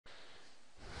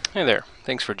Hey there,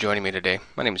 thanks for joining me today.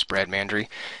 My name is Brad Mandry,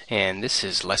 and this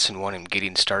is Lesson 1 in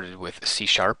Getting Started with C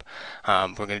Sharp.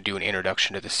 We're going to do an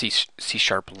introduction to the C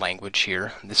Sharp language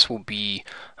here. This will be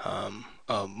a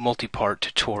multi-part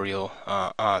tutorial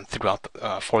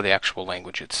for the actual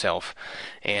language itself,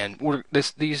 and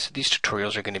these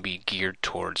tutorials are going to be geared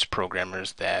towards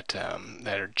programmers that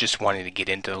are just wanting to get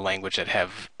into the language, that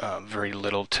have very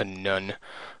little to none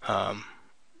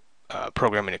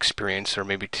programming experience, or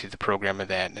maybe to the programmer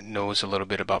that knows a little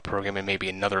bit about programming, maybe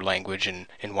another language, and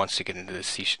wants to get into the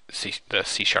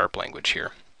C Sharp language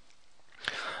here.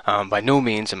 By no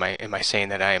means am I saying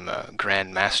that I am a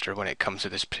grandmaster when it comes to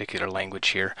this particular language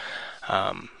here.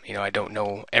 I don't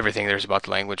know everything there's about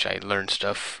the language. I learn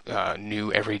stuff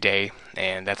new every day,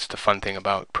 and that's the fun thing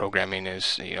about programming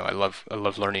is, I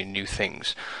love learning new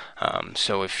things.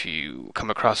 So if you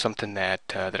come across something that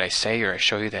I say or I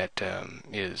show you that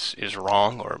is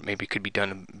wrong, or maybe could be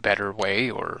done a better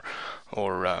way, or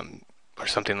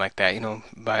something like that,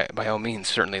 by all means,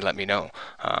 certainly let me know.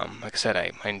 Like I said,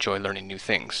 I enjoy learning new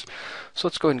things. So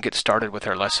let's go ahead and get started with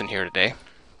our lesson here today.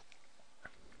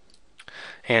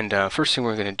 And first thing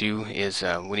we're going to do is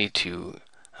we need to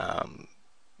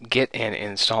get and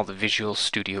install the Visual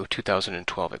Studio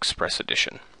 2012 Express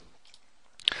Edition.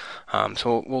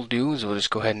 So what we'll do is we'll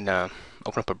just go ahead and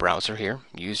open up a browser here.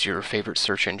 Use your favorite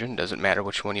search engine. Doesn't matter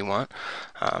which one you want.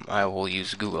 I will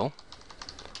use Google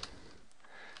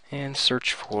and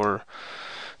search for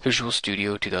Visual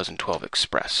Studio 2012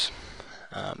 Express.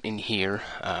 In here,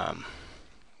 I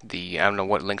don't know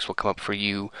what links will come up for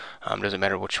you. Doesn't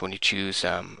matter which one you choose.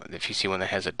 If you see one that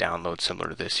has a download similar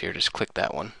to this here, just click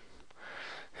that one,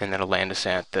 and that'll land us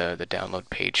at the download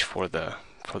page for the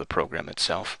program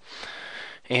itself.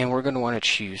 And we're going to want to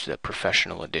choose the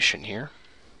Professional Edition here.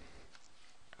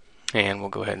 And we'll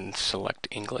go ahead and select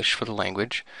English for the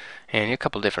language. And a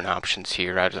couple different options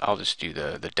here. I'll just do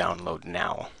the download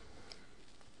now.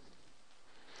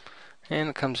 And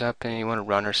it comes up, and you want to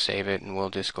run or save it, and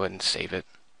we'll just go ahead and save it.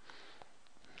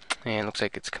 And it looks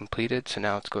like it's completed, so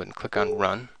now let's go ahead and click on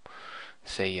Run.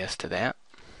 Say yes to that.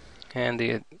 And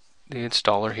the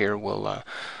installer here will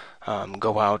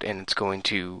go out, and it's going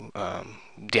to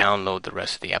download the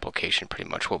rest of the application. Pretty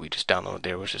much what we just downloaded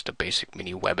there was just a basic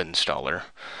mini web installer.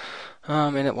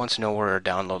 And it wants to know where our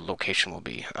download location will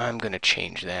be. I'm going to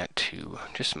change that to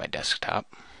just my desktop.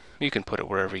 You can put it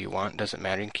wherever you want, doesn't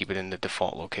matter. You can keep it in the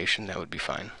default location, that would be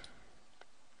fine.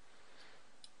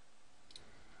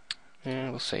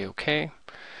 And we'll say OK,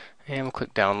 and we'll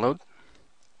click download.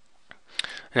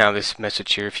 Now this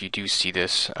message here, if you do see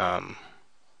this,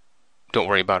 don't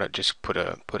worry about it. Just put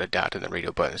a dot in the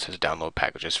radio button that says download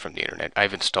packages from the internet.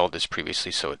 I've installed this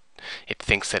previously, so it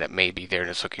thinks that it may be there and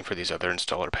it's looking for these other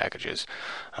installer packages.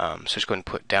 So just go ahead and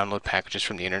put download packages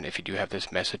from the internet. If you do have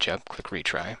this message up, click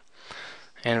retry,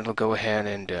 and it'll go ahead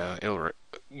and it'll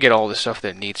get all the stuff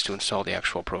that it needs to install the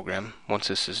actual program. Once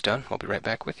this is done, I'll be right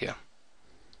back with you.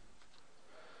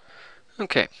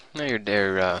 Okay, now your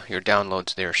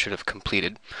downloads there should have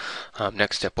completed.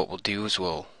 Next step, what we'll do is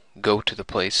we'll go to the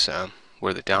place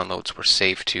where the downloads were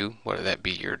saved to, whether that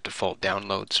be your default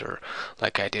downloads or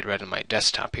like I did right on my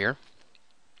desktop here.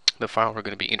 The file we're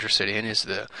going to be interested in is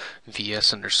the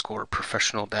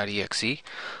vs_professional.exe.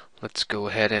 Let's go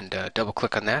ahead and double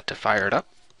click on that to fire it up.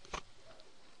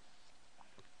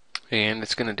 And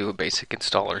it's going to do a basic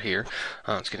installer here.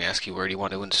 It's going to ask you where do you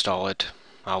want to install it.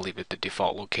 I'll leave it the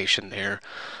default location there.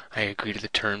 I agree to the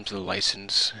terms of the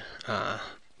license, the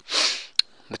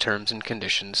terms and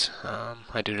conditions.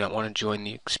 I do not want to join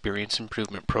the Experience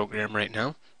Improvement Program right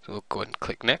now, so we'll go ahead and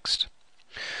click Next.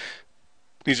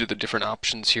 These are the different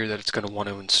options here that it's going to want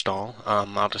to install.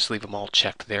 I'll just leave them all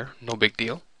checked there, no big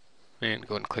deal. And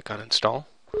go ahead and click on Install.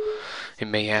 It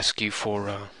may ask you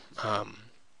for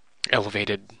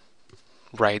elevated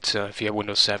rights. If you have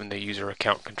Windows 7, the user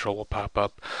account control will pop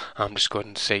up. Just go ahead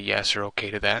and say yes or OK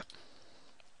to that.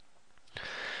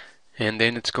 And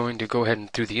then it's going to go ahead and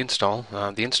through the install.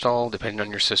 The install, depending on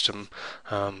your system,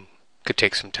 could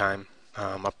take some time,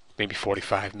 up maybe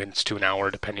 45 minutes to an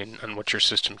hour, depending on what your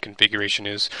system configuration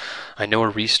is. I know a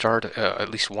restart, at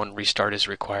least one restart is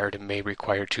required. It may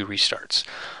require 2 restarts.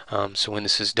 So when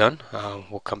this is done,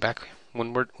 we'll come back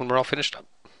when we're all finished up.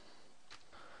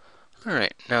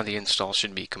 Alright, now the install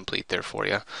should be complete there for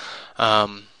you. Now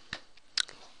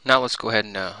let's go ahead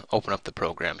and open up the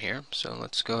program here. So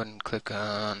let's go ahead and click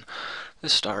on the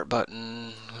Start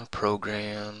button,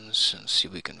 Programs, and see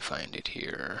if we can find it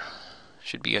here.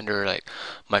 Should be under like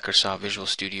Microsoft Visual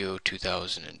Studio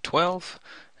 2012,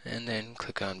 and then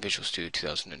click on Visual Studio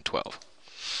 2012.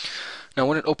 Now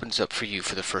when it opens up for you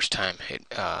for the first time,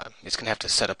 it's going to have to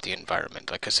set up the environment.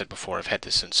 Like I said before, I've had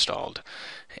this installed,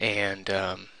 and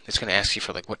it's going to ask you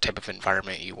for like what type of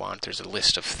environment you want. There's a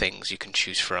list of things you can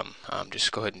choose from.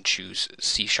 Just go ahead and choose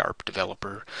C#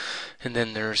 developer, and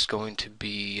then there's going to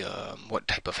be what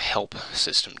type of help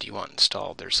system do you want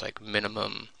installed. There's like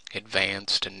minimum,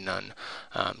 advanced, and none.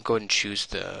 Go ahead and choose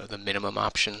the minimum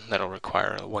option. That'll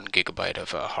require 1 GB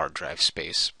of hard drive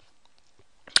space.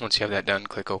 Once you have that done,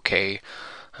 click OK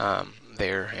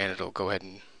there, and it'll go ahead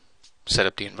and set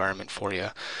up the environment for you.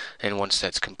 And once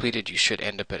that's completed, you should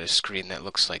end up at a screen that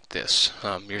looks like this.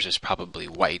 Yours is probably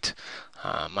white.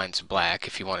 Mine's black.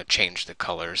 If you want to change the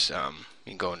colors,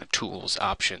 you can go into Tools,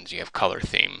 Options. You have Color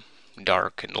Theme,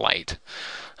 Dark and Light.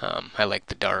 I like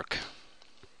the dark.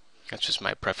 That's just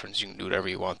my preference. You can do whatever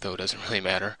you want, though. It doesn't really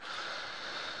matter.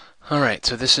 Alright,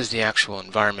 so this is the actual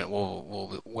environment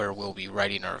where we'll be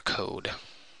writing our code.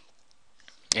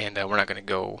 And we're not going to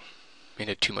go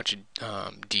into too much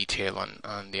detail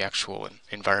on the actual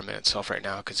environment itself right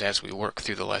now, because as we work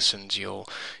through the lessons, you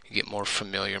get more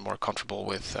familiar, more comfortable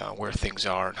with where things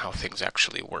are and how things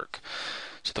actually work.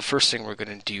 So the first thing we're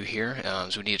going to do here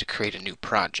is we need to create a new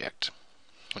project.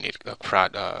 We need a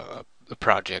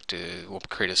project. We'll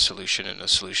create a solution, and a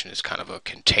solution is kind of a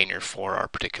container for our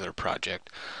particular project.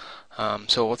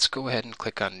 So let's go ahead and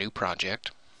click on New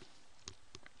Project.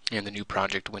 And the new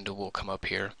project window will come up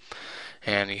here,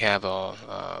 and you have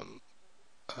an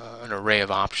array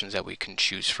of options that we can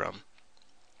choose from.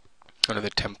 Under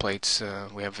the templates,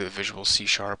 we have the Visual C#,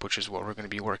 which is what we're going to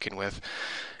be working with,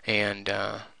 and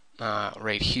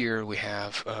right here we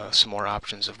have some more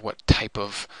options of what type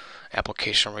of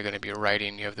application we're going to be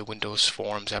writing. You have the Windows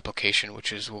Forms application,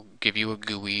 which will give you a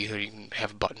GUI, so you can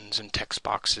have buttons and text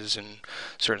boxes and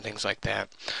certain things like that.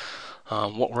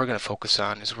 What we're going to focus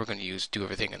on is we're going to do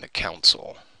everything in the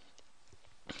console.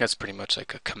 That's pretty much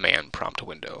like a command prompt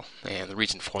window, and the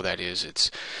reason for that is it's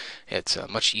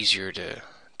much easier to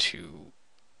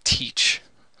teach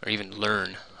or even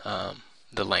learn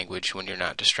the language when you're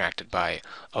not distracted by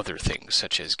other things,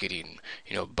 such as getting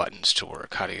buttons to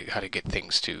work, how to get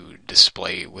things to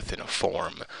display within a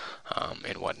form,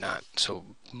 and whatnot.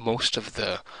 So most of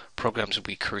the programs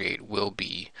we create will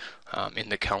be in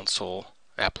the console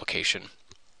application.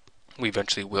 We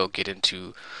eventually will get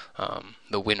into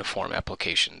the WinForm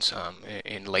applications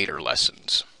in later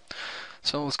lessons.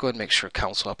 So let's go ahead and make sure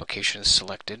console application is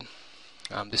selected.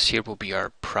 This here will be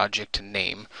our project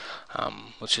name.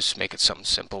 Let's just make it something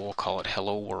simple. We'll call it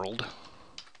Hello World.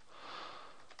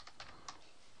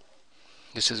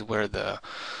 This is where the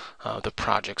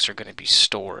projects are going to be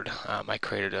stored. I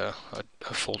created a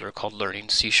folder called Learning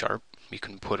C#. You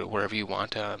can put it wherever you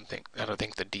want. I don't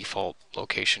think the default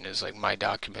location is like My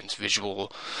Documents,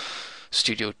 Visual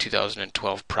Studio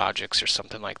 2012 Projects, or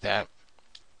something like that.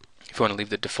 If you want to leave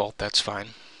the default, that's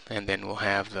fine. And then we'll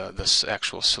have the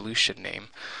actual solution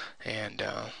name, and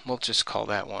we'll just call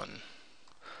that one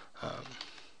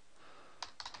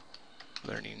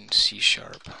Learning C#.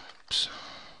 Oops.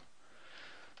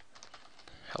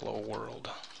 Hello World.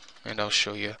 And I'll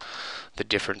show you the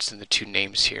difference in the two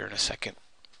names here in a second.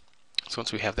 So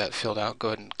once we have that filled out, go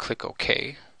ahead and click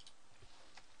OK,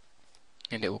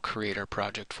 and it will create our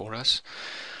project for us.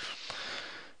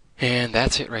 And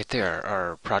that's it right there.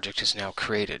 Our project is now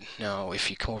created. Now if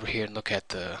you come over here and look at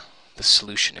the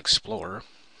Solution Explorer,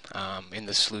 in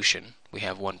the solution we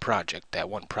have one project. That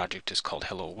one project is called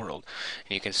Hello World,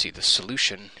 and you can see the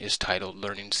solution is titled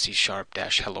Learning C#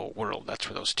 Hello World. That's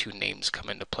where those two names come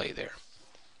into play there.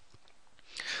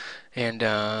 And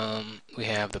we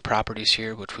have the properties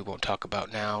here, which we won't talk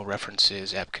about now,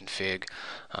 references, app config.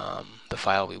 The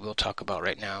file we will talk about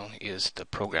right now is the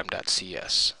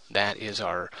program.cs. That is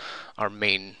our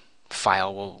main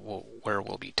file where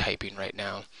we'll be typing right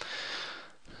now.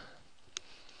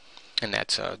 And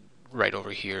that's right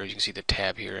over here. You can see the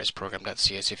tab here as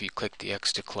program.cs. If you click the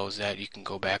X to close that, you can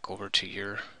go back over to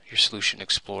your Solution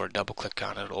Explorer, double click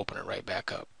on it, it'll open it right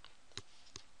back up.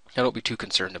 Now don't be too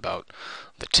concerned about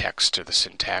the text or the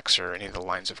syntax or any of the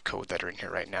lines of code that are in here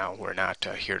right now. We're not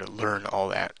here to learn all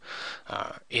that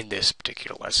in this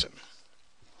particular lesson.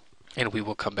 And we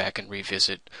will come back and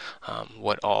revisit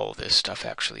what all this stuff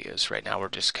actually is. Right now we're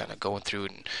just kind of going through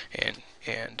and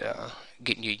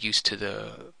getting you used to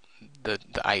the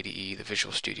IDE, the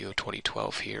Visual Studio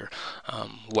 2012 here,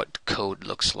 what code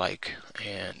looks like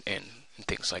and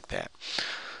things like that.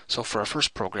 So for our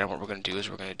first program, what we're going to do is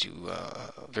we're going to do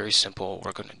very simple.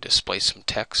 We're going to display some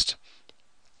text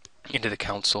into the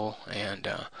console and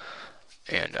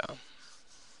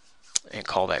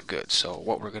call that good. So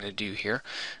what we're going to do here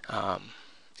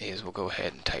is we'll go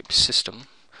ahead and type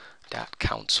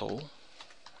system.console.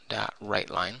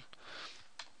 .writeLine,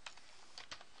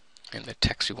 and the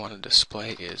text we want to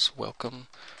display is welcome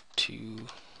to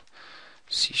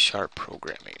C#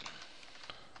 programming.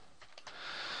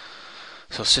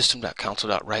 So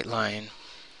system.console.writeLine,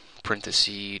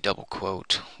 parenthesis, double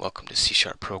quote, welcome to C#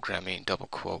 programming, double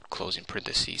quote, closing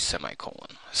parenthesis,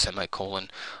 semicolon. A semicolon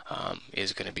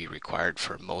is going to be required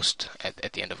for most,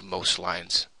 at the end of most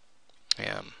lines.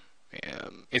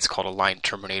 It's called a line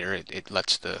terminator. It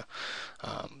lets the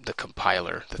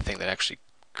compiler, the thing that actually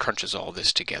crunches all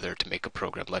this together to make a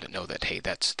program, let it know that, hey,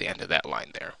 that's the end of that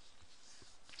line there.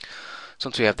 So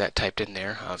once we have that typed in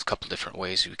there, there's a couple different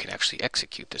ways we can actually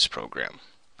execute this program.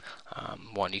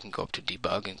 One, you can go up to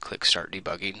debug and click start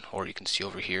debugging, or you can see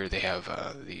over here they have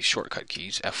the shortcut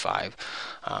keys, F5.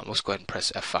 Let's go ahead and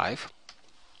press F5.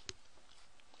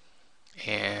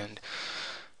 And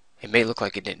it may look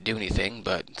like it didn't do anything,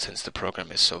 but since the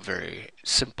program is so very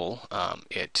simple,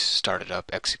 it started up,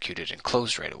 executed, and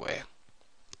closed right away.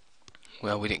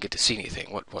 Well, we didn't get to see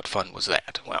anything. What fun was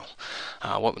that? Well,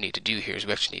 what we need to do here is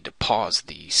we actually need to pause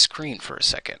the screen for a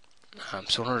second.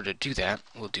 So in order to do that,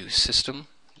 we'll do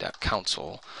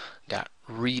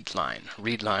system.console.readLine.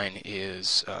 Readline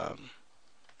is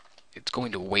it's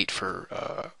going to wait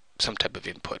for some type of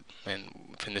input,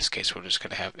 and in this case, we're just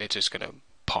going to have it's just going to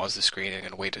pause the screen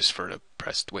and wait for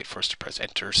us to press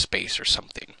enter, space, or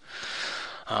something.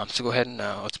 So go ahead and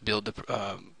let's build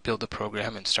the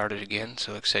program and start it again.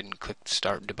 So like I said, and click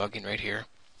start debugging right here,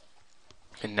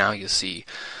 and now you'll see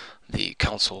the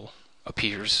console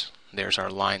appears. There's our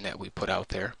line that we put out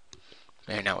there,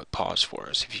 and now it paused for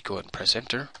us. If you go ahead and press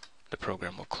enter, the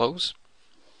program will close,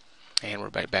 and we're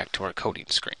right back to our coding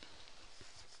screen.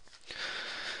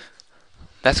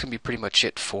 That's going to be pretty much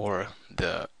it for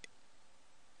the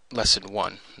lesson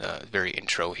 1, the very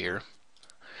intro here.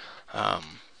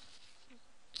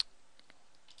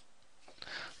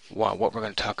 What we're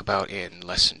going to talk about in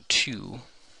lesson 2.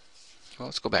 Well,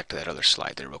 let's go back to that other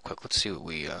slide there real quick. Let's see what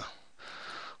we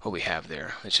have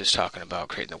there. It's just talking about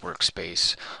creating the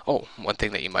workspace. Oh, one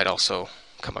thing that you might also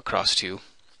come across too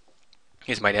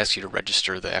is it might ask you to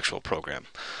register the actual program.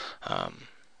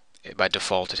 By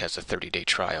default, it has a 30-day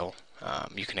trial.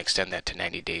 You can extend that to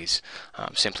 90 days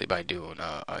simply by doing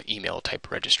an email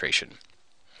type registration.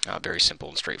 Very simple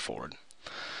and straightforward.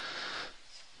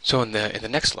 So in the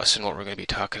next lesson, what we're going to be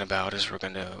talking about is we're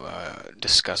going to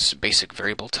discuss basic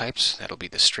variable types. That'll be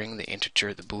the string, the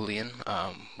integer, the boolean.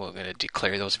 We're going to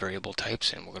declare those variable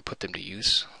types, and we're going to put them to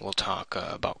use. We'll talk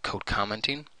about code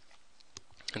commenting,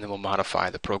 and then we'll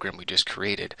modify the program we just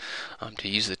created to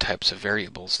use the types of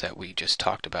variables that we just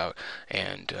talked about,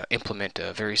 and implement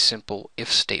a very simple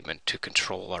if statement to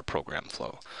control our program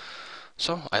flow.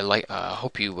 So I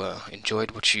hope you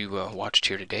enjoyed what you watched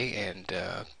here today, and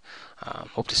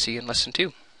hope to see you in lesson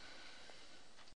 2.